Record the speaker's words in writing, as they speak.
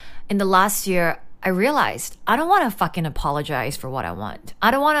in the last year, I realized I don't want to fucking apologize for what I want.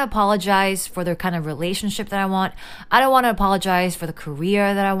 I don't want to apologize for the kind of relationship that I want. I don't want to apologize for the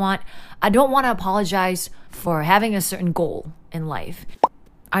career that I want. I don't want to apologize for having a certain goal in life.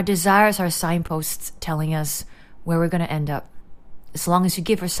 Our desires are signposts telling us where we're going to end up. As long as you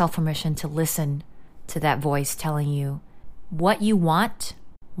give yourself permission to listen to that voice telling you what you want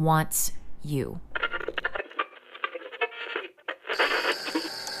wants you.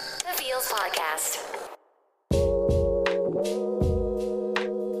 The Feels Podcast.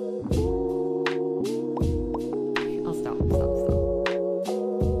 I'll stop.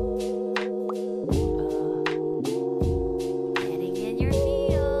 Getting in your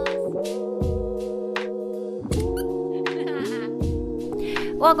feels.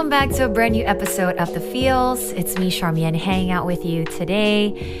 Welcome back to a brand new episode of The Feels. It's me, Charmian, hanging out with you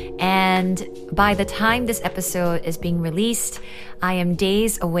today. And by the time this episode is being released, I am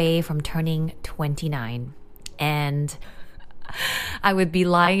days away from turning 29. And I would be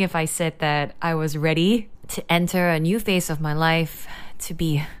lying if I said that I was ready to enter a new phase of my life, to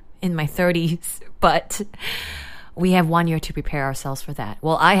be in my 30s. But we have 1 year to prepare ourselves for that.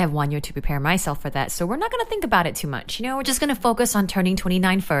 Well, I have 1 year to prepare myself for that. So we're not going to think about it too much. We're just going to focus on turning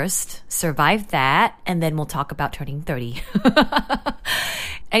 29 first, survive that, and then we'll talk about turning 30.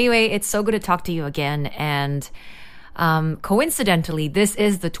 Anyway, it's so good to talk to you again. And coincidentally, this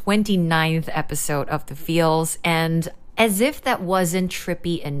is the 29th episode of The Feels. And as if that wasn't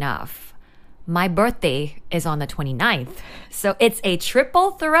trippy enough, my birthday is on the 29th. So it's a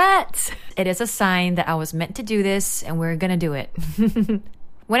triple threat. It is a sign that I was meant to do this and we're going to do it.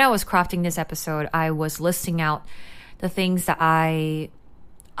 When I was crafting this episode, I was listing out the things that I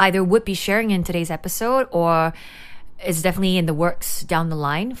either would be sharing in today's episode or is definitely in the works down the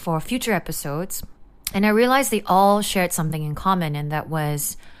line for future episodes. And I realized they all shared something in common, and that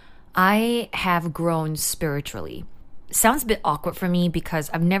was I have grown spiritually. Sounds a bit awkward for me because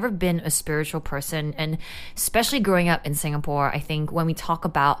I've never been a spiritual person, and especially growing up in Singapore, I think when we talk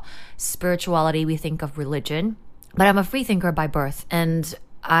about spirituality, we think of religion. But I'm a free thinker by birth, and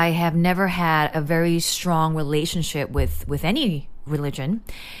I have never had a very strong relationship with any religion.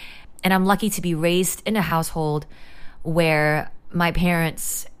 And I'm lucky to be raised in a household where my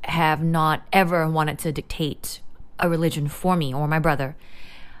parents have not ever wanted to dictate a religion for me or my brother.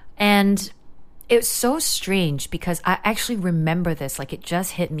 And it's so strange because I actually remember this, like it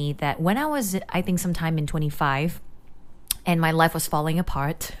just hit me that when I was, I think sometime in 25 and my life was falling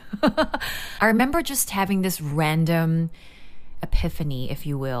apart, I remember just having this random epiphany, if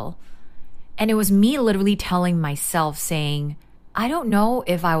you will. And it was me literally telling myself, saying, I don't know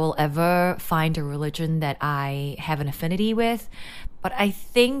if I will ever find a religion that I have an affinity with, but I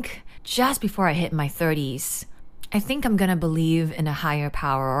think just before I hit my 30s, I think I'm going to believe in a higher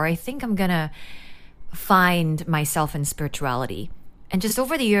power, or I think I'm going to find myself in spirituality. And just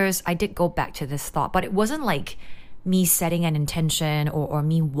over the years, I did go back to this thought, but it wasn't like me setting an intention or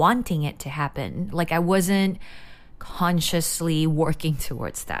me wanting it to happen. Like I wasn't consciously working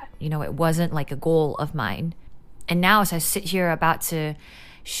towards that. It wasn't like a goal of mine. And now as I sit here about to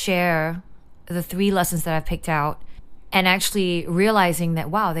share the 3 lessons that I've picked out, and actually realizing that,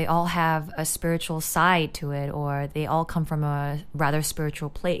 wow, they all have a spiritual side to it, or they all come from a rather spiritual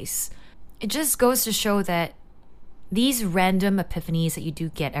place. It just goes to show that these random epiphanies that you do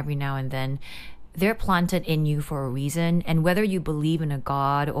get every now and then, they're planted in you for a reason. And whether you believe in a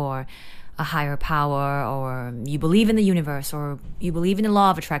God or a higher power, or you believe in the universe, or you believe in the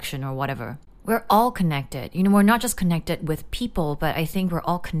law of attraction or whatever, we're all connected. We're not just connected with people, but I think we're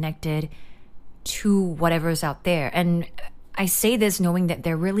all connected to whatever's out there. And I say this knowing that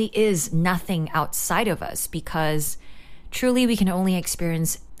there really is nothing outside of us, because truly we can only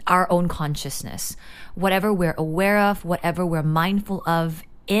experience our own consciousness. Whatever we're aware of, whatever we're mindful of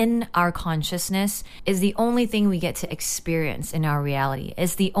in our consciousness is the only thing we get to experience in our reality.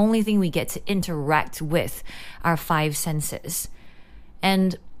 It's the only thing we get to interact with our 5 senses.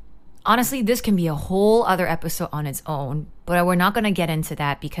 And honestly, this can be a whole other episode on its own, but we're not going to get into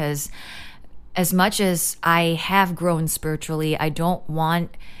that because as much as I have grown spiritually, I don't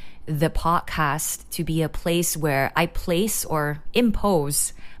want the podcast to be a place where I place or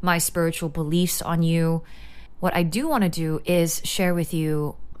impose my spiritual beliefs on you. What I do want to do is share with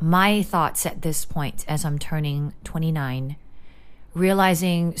you my thoughts at this point as I'm turning 29,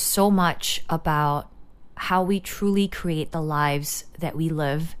 realizing so much about how we truly create the lives that we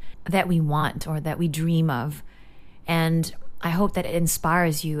live, that we want, or that we dream of. And I hope that it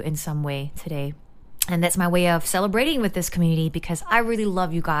inspires you in some way today. And that's my way of celebrating with this community, because I really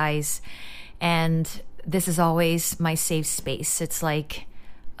love you guys. And this is always my safe space. It's like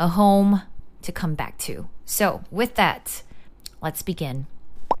a home to come back to. So with that, let's begin.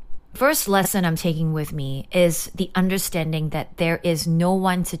 First lesson I'm taking with me is the understanding that there is no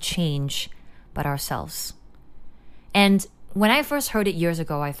one to change but ourselves. And when I first heard it years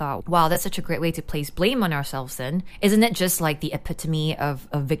ago, I thought, wow, that's such a great way to place blame on ourselves then. Isn't it just like the epitome of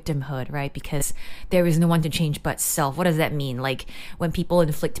victimhood, right? Because there is no one to change but self. What does that mean? Like when people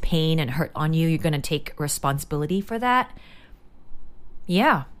inflict pain and hurt on you, you're going to take responsibility for that?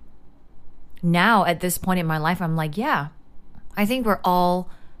 Yeah. Now, at this point in my life, I'm like, yeah, I think we're all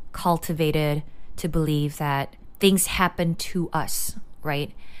cultivated to believe that things happen to us,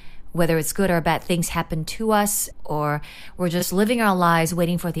 right? Whether it's good or bad, things happen to us, or we're just living our lives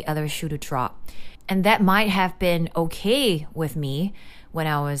waiting for the other shoe to drop. And that might have been okay with me when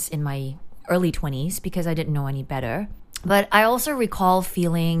I was in my early 20s because I didn't know any better. But I also recall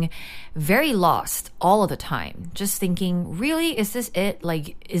feeling very lost all of the time, just thinking, really, is this it?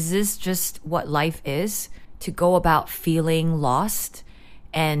 Like, is this just what life is? To go about feeling lost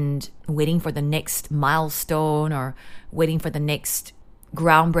and waiting for the next milestone or waiting for the next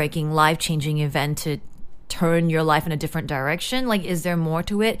groundbreaking, life-changing event to turn your life in a different direction? Like, is there more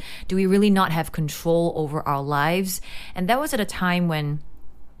to it? Do we really not have control over our lives? And that was at a time when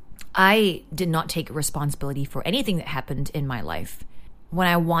I did not take responsibility for anything that happened in my life. When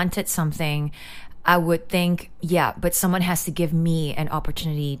I wanted something, I would think, yeah, but someone has to give me an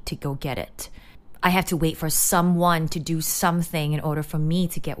opportunity to go get it. I have to wait for someone to do something in order for me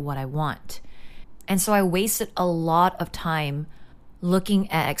to get what I want. And so I wasted a lot of time looking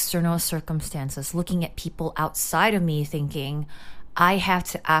at external circumstances, looking at people outside of me, thinking, I have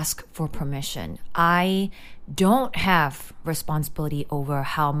to ask for permission. I don't have responsibility over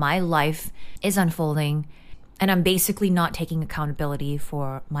how my life is unfolding, and I'm basically not taking accountability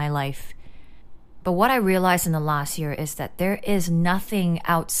for my life. But what I realized in the last year is that there is nothing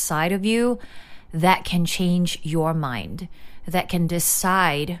outside of you that can change your mind, that can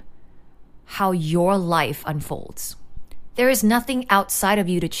decide how your life unfolds. There is nothing outside of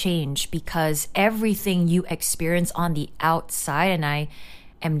you to change because everything you experience on the outside, and I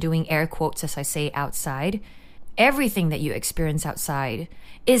am doing air quotes as I say outside, everything that you experience outside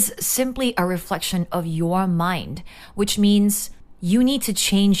is simply a reflection of your mind, which means you need to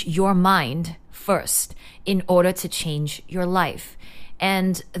change your mind first in order to change your life.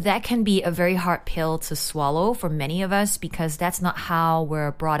 And that can be a very hard pill to swallow for many of us because that's not how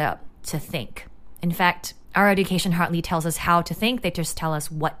we're brought up to think. In fact, our education hardly tells us how to think. They just tell us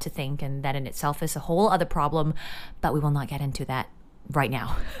what to think, and that in itself is a whole other problem, but we will not get into that right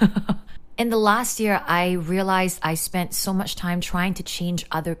now. In the last year, I realized I spent so much time trying to change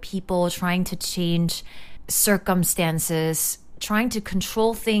other people, trying to change circumstances, trying to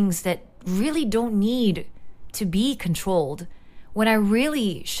control things that really don't need to be controlled, when I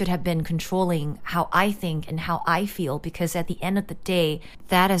really should have been controlling how I think and how I feel, because at the end of the day,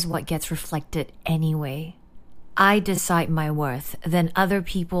 that is what gets reflected anyway. I decide my worth, then other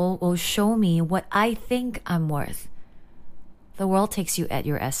people will show me what I think I'm worth. The world takes you at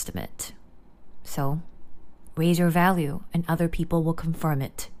your estimate. So, raise your value and other people will confirm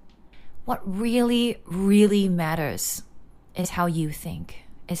it. What really, really matters is how you think,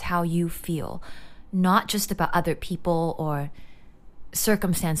 is how you feel, not just about other people or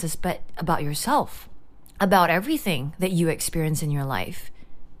circumstances, but about yourself, about everything that you experience in your life.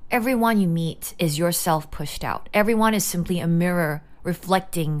 Everyone you meet is yourself pushed out. Everyone is simply a mirror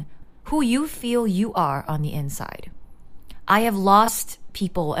reflecting who you feel you are on the inside. I have lost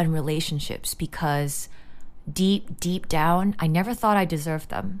people and relationships because deep down, I never thought I deserved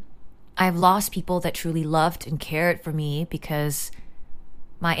them. I've lost people that truly loved and cared for me because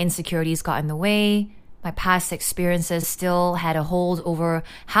my insecurities got in the way. My past experiences still had a hold over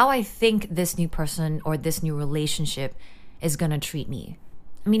how I think this new person or this new relationship is going to treat me.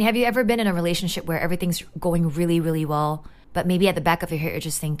 I mean, have you ever been in a relationship where everything's going really, really well, but maybe at the back of your head you're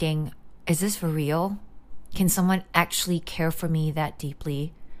just thinking, is this for real? Can someone actually care for me that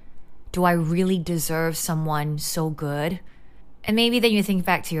deeply? Do I really deserve someone so good? And maybe then you think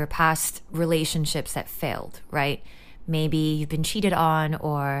back to your past relationships that failed, right? Maybe you've been cheated on,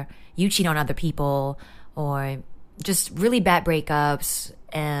 or you cheat on other people, or just really bad breakups,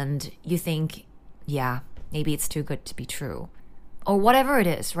 and you think, yeah, maybe it's too good to be true. Or whatever it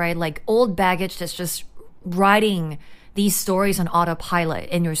is, right? Like old baggage that's just riding these stories on autopilot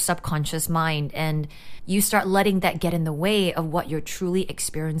in your subconscious mind, and you start letting that get in the way of what you're truly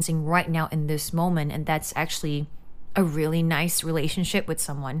experiencing right now in this moment, and that's actually a really nice relationship with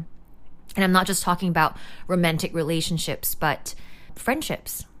someone. And I'm not just talking about romantic relationships, but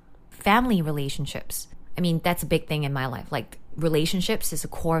friendships, family relationships. I mean, that's a big thing in my life. Like relationships is a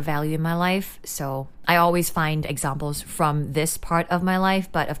core value in my life. So I always find examples from this part of my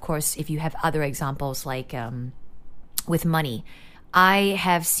life. But of course, if you have other examples like with money, I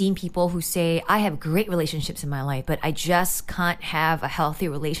have seen people who say, I have great relationships in my life, but I just can't have a healthy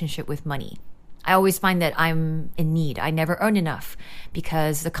relationship with money. I always find that I'm in need. I never earn enough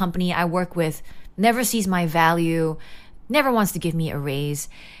because the company I work with never sees my value, never wants to give me a raise.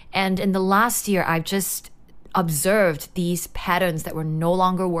 And in the last year, I've just observed these patterns that were no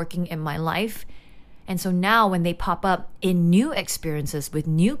longer working in my life. And so now when they pop up in new experiences with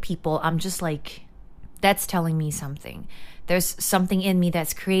new people, I'm just like, that's telling me something. There's something in me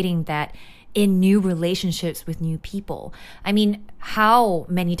that's creating that in new relationships with new people. I mean, how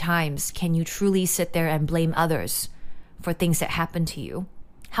many times can you truly sit there and blame others for things that happen to you?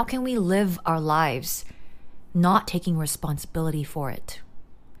 How can we live our lives not taking responsibility for it?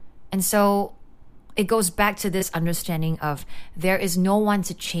 And so it goes back to this understanding of there is no one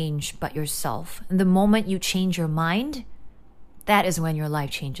to change but yourself. And the moment you change your mind, that is when your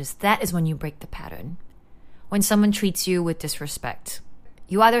life changes. That is when you break the pattern. When someone treats you with disrespect,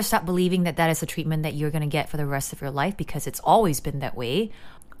 you either stop believing that that is the treatment that you're going to get for the rest of your life because it's always been that way,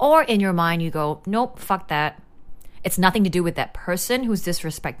 or in your mind you go, nope, fuck that. It's nothing to do with that person who's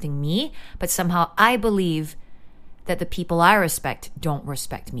disrespecting me, but somehow I believe that the people I respect don't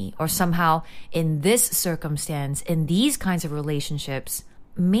respect me. Or somehow in this circumstance, in these kinds of relationships,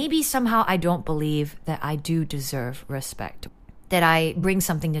 maybe somehow I don't believe that I do deserve respect, that I bring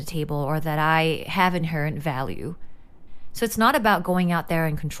something to the table, or that I have inherent value. So it's not about going out there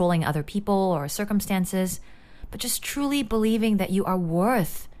and controlling other people or circumstances, but just truly believing that you are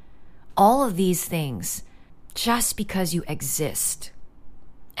worth all of these things just because you exist.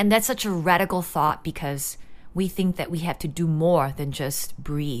 And that's such a radical thought because we think that we have to do more than just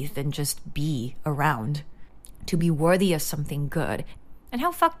breathe and just be around to be worthy of something good. And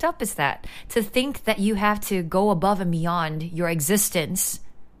how fucked up is that? To think that you have to go above and beyond your existence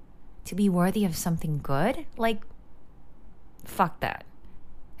to be worthy of something good? Like, fuck that.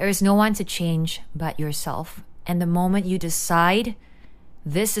 There is no one to change but yourself. And the moment you decide,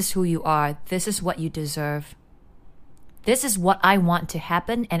 this is who you are, this is what you deserve, this is what I want to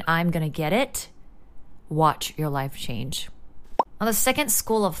happen, and I'm gonna get it, watch your life change. Now, the second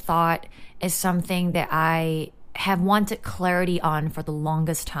school of thought is something that I have wanted clarity on for the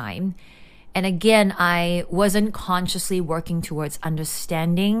longest time. And again, I wasn't consciously working towards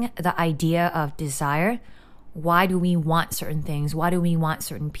understanding the idea of desire. Why do we want certain things? Why do we want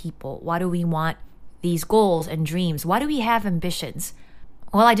certain people? Why do we want these goals and dreams? Why do we have ambitions?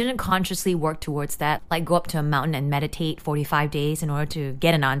 Well, I didn't consciously work towards that, like go up to a mountain and meditate 45 days in order to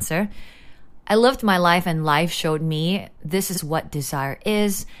get an answer. I lived my life and life showed me this is what desire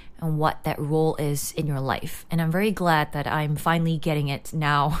is and what that role is in your life. And I'm very glad that I'm finally getting it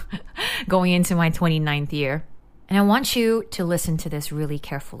now, going into my 29th year. And I want you to listen to this really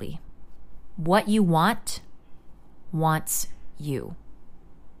carefully. What you want wants you.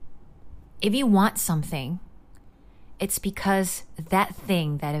 If you want something, it's because that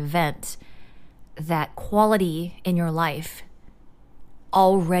thing, that event, that quality in your life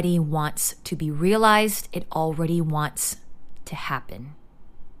already wants to be realized. It already wants to happen.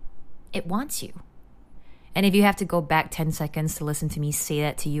 It wants you. And if you have to go back 10 seconds to listen to me say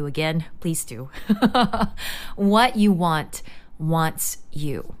that to you again, please do. What you want wants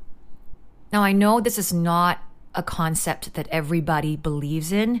you. Now, I know this is not a concept that everybody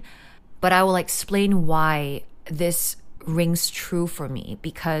believes in, but I will explain why this rings true for me,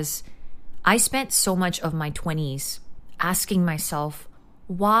 because I spent so much of my 20s asking myself,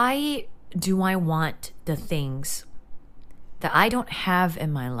 why do I want the things that I don't have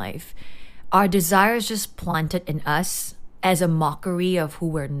in my life? Are desires just planted in us as a mockery of who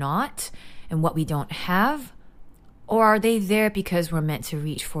we're not and what we don't have? Or are they there because we're meant to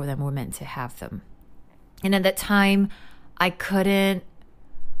reach for them, we're meant to have them? And at that time, I couldn't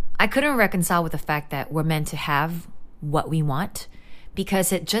reconcile with the fact that we're meant to have what we want,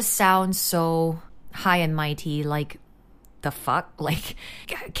 because it just sounds so high and mighty, like, the fuck? Like,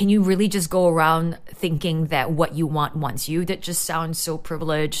 can you really just go around thinking that what you want wants you? That just sounds so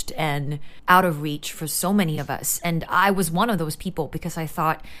privileged and out of reach for so many of us. And I was one of those people because I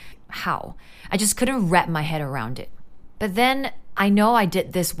thought, how? I just couldn't wrap my head around it. But then I know I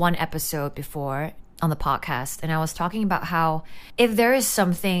did this one episode before on the podcast, and I was talking about how if there is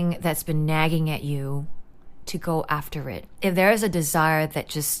something that's been nagging at you, to go after it. If there is a desire that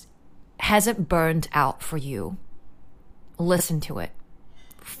just hasn't burned out for you, listen to it,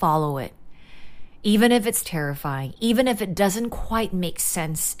 follow it. Even if it's terrifying, even if it doesn't quite make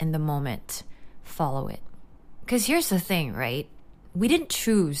sense in the moment, follow it. Because here's the thing, right? We didn't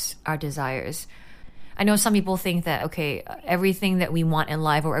choose our desires. I know some people think that, okay, everything that we want in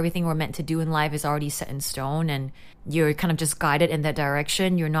life or everything we're meant to do in life is already set in stone and you're kind of just guided in that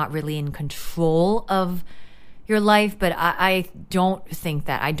direction. You're not really in control of your life. But I don't think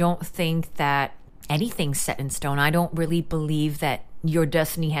that. I don't think that anything's set in stone. I don't really believe that your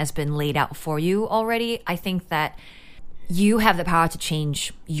destiny has been laid out for you already. I think that you have the power to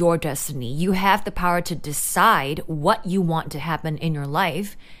change your destiny. You have the power to decide what you want to happen in your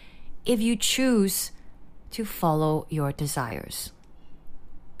life if you choose to follow your desires.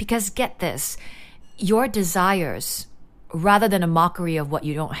 Because get this, your desires, rather than a mockery of what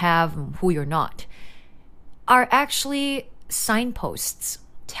you don't have and who you're not, are actually signposts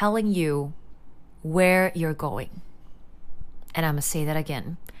telling you where you're going. And I'm going to say that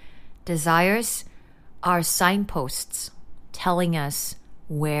again. Desires are signposts telling us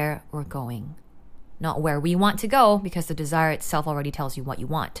where we're going. Not where we want to go, because the desire itself already tells you what you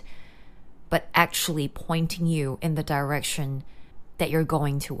want, but actually pointing you in the direction that you're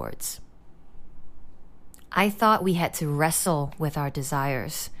going towards. I thought we had to wrestle with our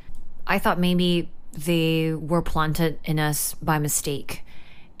desires. I thought maybe they were planted in us by mistake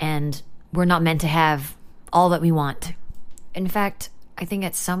and we're not meant to have all that we want. In fact, I think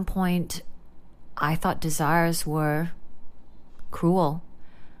at some point I thought desires were cruel.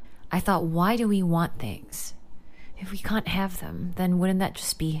 I thought, why do we want things? If we can't have them, then wouldn't that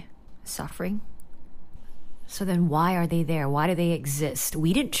just be suffering? So then why are they there? Why do they exist?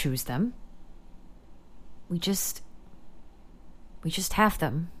 We didn't choose them. We just have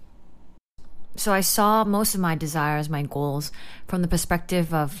them. So I saw most of my desires, my goals, from the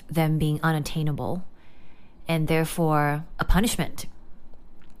perspective of them being unattainable and therefore a punishment.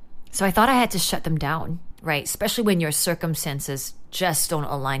 So I thought I had to shut them down, right? Especially when your circumstances just don't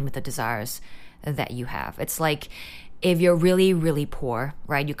align with the desires that you have. It's like if you're really, really poor,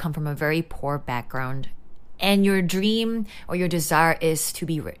 right? You come from a very poor background and your dream or your desire is to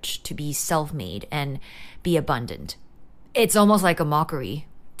be rich, to be self-made and be abundant. It's almost like a mockery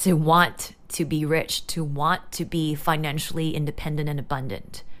to want to be rich, to want to be financially independent and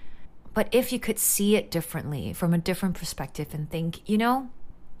abundant. But if you could see it differently, from a different perspective and think,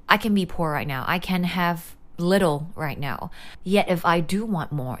 I can be poor right now. I can have little right now. Yet if I do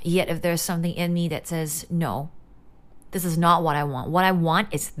want more, yet if there's something in me that says, no, this is not what I want. What I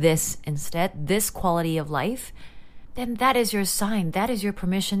want is this instead, this quality of life, then that is your sign. That is your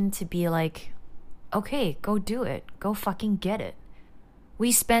permission to be like, okay, go do it. Go fucking get it.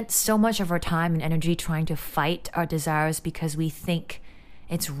 We spent so much of our time and energy trying to fight our desires because we think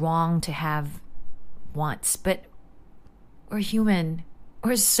it's wrong to have wants. But we're human.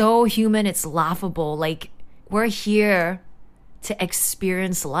 We're so human, it's laughable. Like, we're here to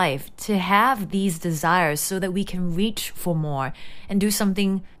experience life, to have these desires so that we can reach for more and do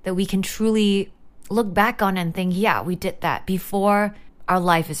something that we can truly look back on and think, yeah, we did that before our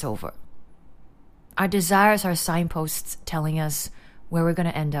life is over. Our desires are signposts telling us where we're going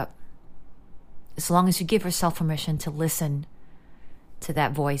to end up. As long as you give yourself permission to listen to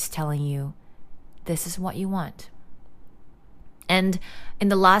that voice telling you, this is what you want. And in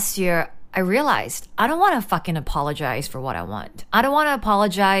the last year, I realized I don't want to fucking apologize for what I want. I don't want to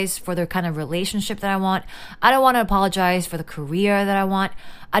apologize for the kind of relationship that I want. I don't want to apologize for the career that I want.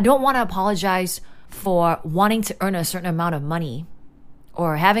 I don't want to apologize for wanting to earn a certain amount of money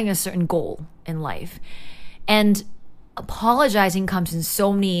or having a certain goal in life. And apologizing comes in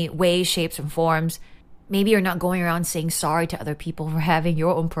so many ways, shapes, and forms. Maybe you're not going around saying sorry to other people for having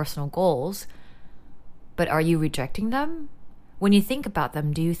your own personal goals, but are you rejecting them? When you think about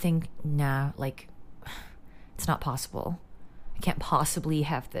them, do you think, nah, like, it's not possible. I can't possibly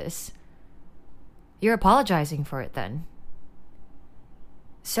have this. You're apologizing for it then.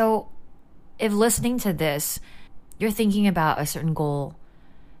 So, if listening to this, you're thinking about a certain goal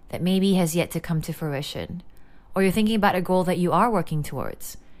that maybe has yet to come to fruition, or you're thinking about a goal that you are working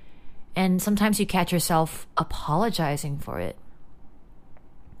towards, and sometimes you catch yourself apologizing for it,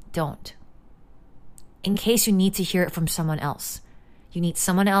 don't. In case you need to hear it from someone else. You need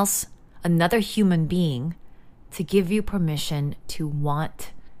someone else, another human being, to give you permission to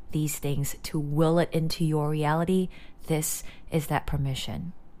want these things, to will it into your reality. This is that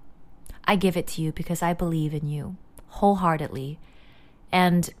permission. I give it to you because I believe in you wholeheartedly.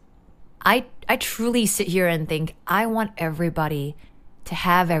 And I truly sit here and think, I want everybody to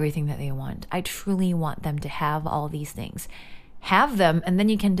have everything that they want. I truly want them to have all these things. Have them, and then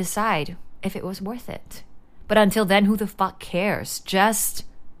you can decide if it was worth it. But until then, who the fuck cares? Just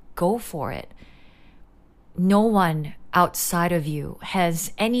go for it. No one outside of you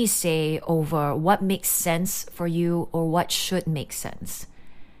has any say over what makes sense for you or what should make sense.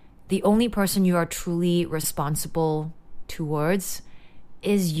 The only person you are truly responsible towards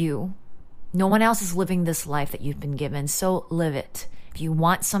is you. No one else is living this life that you've been given, so live it. If you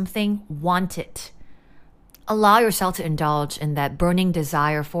want something, want it. Allow yourself to indulge in that burning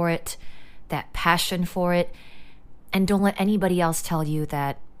desire for it, that passion for it, and don't let anybody else tell you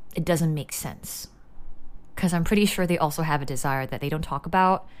that it doesn't make sense. Because I'm pretty sure they also have a desire that they don't talk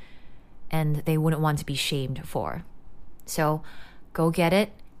about and they wouldn't want to be shamed for. So go get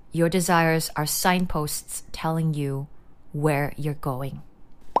it. Your desires are signposts telling you where you're going.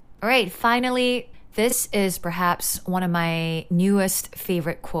 All right, finally, this is perhaps one of my newest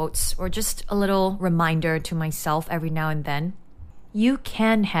favorite quotes, or just a little reminder to myself every now and then. You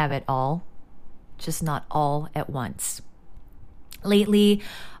can have it all, just not all at once. Lately,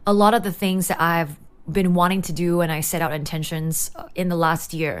 a lot of the things that I've been wanting to do and I set out intentions in the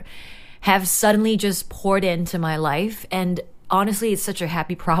last year have suddenly just poured into my life. And honestly, it's such a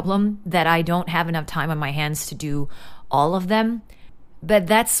happy problem that I don't have enough time on my hands to do all of them. But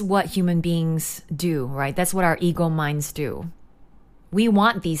that's what human beings do, right? That's what our ego minds do. We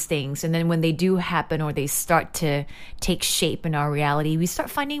want these things, and then when they do happen or they start to take shape in our reality, we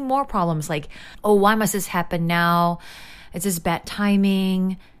start finding more problems like, oh, why must this happen now? Is this bad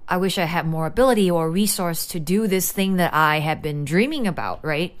timing? I wish I had more ability or resource to do this thing that I have been dreaming about,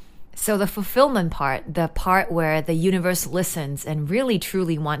 right? So the fulfillment part, the part where the universe listens and really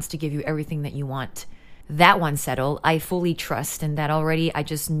truly wants to give you everything that you want, that one settled. I fully trust in that already. I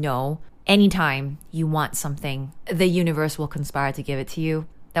just know anytime you want something, the universe will conspire to give it to you.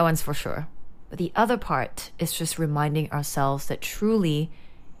 That one's for sure. But the other part is just reminding ourselves that truly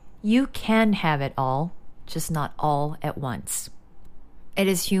you can have it all, just not all at once. It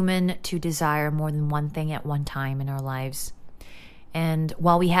is human to desire more than one thing at one time in our lives. And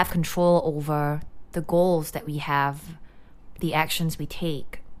while we have control over the goals that we have, the actions we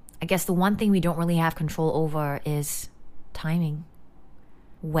take, I guess the one thing we don't really have control over is timing.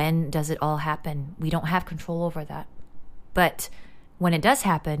 When does it all happen? We don't have control over that. But when it does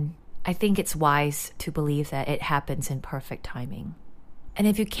happen, I think it's wise to believe that it happens in perfect timing. And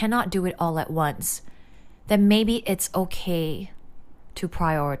if you cannot do it all at once, then maybe it's okay to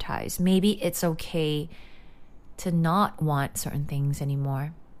prioritize. Maybe it's okay to not want certain things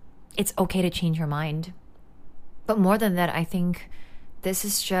anymore. It's okay to change your mind. But more than that, I think this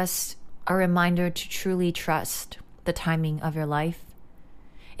is just a reminder to truly trust the timing of your life.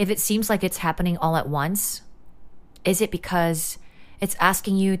 If it seems like it's happening all at once, is it because it's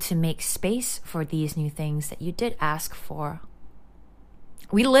asking you to make space for these new things that you did ask for?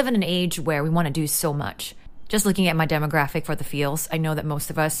 We live in an age where we want to do so much. Just looking at my demographic for the feels, I know that most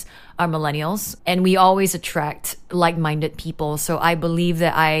of us are millennials and we always attract like-minded people. So I believe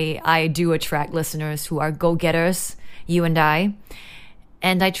that I do attract listeners who are go-getters, you and I.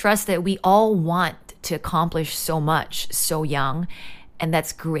 And I trust that we all want to accomplish so much so young. And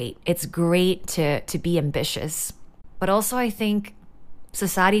that's great. It's great to be ambitious. But also I think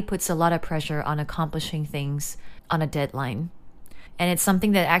society puts a lot of pressure on accomplishing things on a deadline. And it's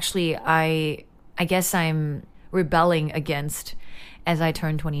something that actually I guess I'm rebelling against as I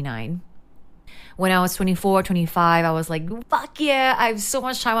turn 29. When I was 24, 25, I was like, fuck yeah, I have so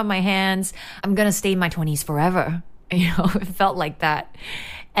much time on my hands. I'm going to stay in my 20s forever. You know, it felt like that.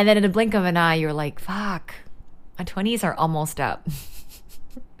 And then in a blink of an eye, you're like, fuck, my 20s are almost up.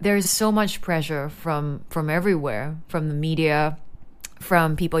 There's so much pressure from everywhere, from the media,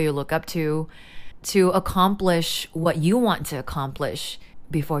 from people you look up to accomplish what you want to accomplish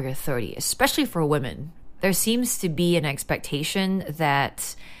before you're 30, especially for women. There seems to be an expectation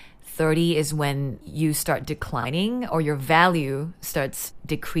that 30 is when you start declining or your value starts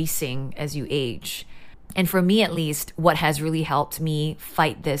decreasing as you age. And for me, at least, what has really helped me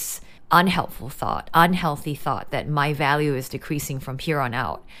fight this unhealthy thought that my value is decreasing from here on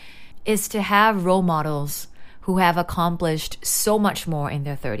out is to have role models who have accomplished so much more in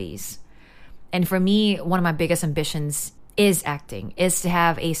their 30s. And for me, one of my biggest ambitions is acting, is to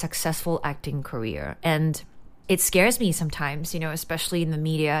have a successful acting career. And it scares me sometimes, you know, especially in the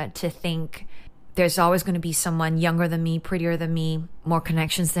media, to think there's always going to be someone younger than me, prettier than me, more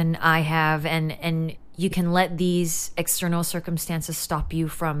connections than I have. And you can let these external circumstances stop you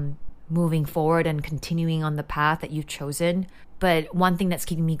from moving forward and continuing on the path that you've chosen. But one thing that's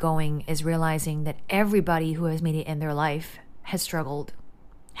keeping me going is realizing that everybody who has made it in their life has struggled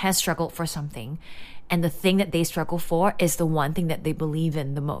for something. And the thing that they struggle for is the one thing that they believe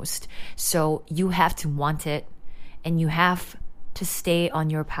in the most. So you have to want it and you have to stay on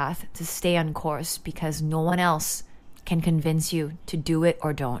your path, to stay on course, because no one else can convince you to do it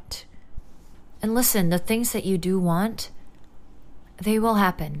or don't. And listen, the things that you do want, they will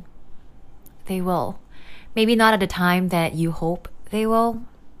happen. They will. Maybe not at a time that you hope they will,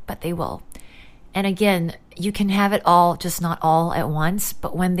 but they will. And again, you can have it all, just not all at once.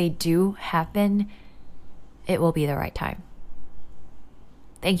 But when they do happen, it will be the right time.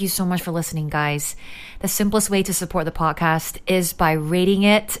 Thank you so much for listening, guys. The simplest way to support the podcast is by rating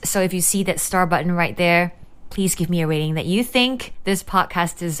it. So if you see that star button right there, please give me a rating that you think this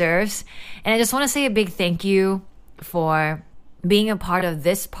podcast deserves. And I just want to say a big thank you for being a part of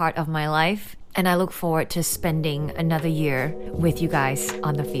this part of my life. And I look forward to spending another year with you guys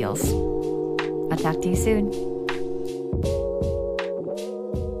on the feels. I'll talk to you soon.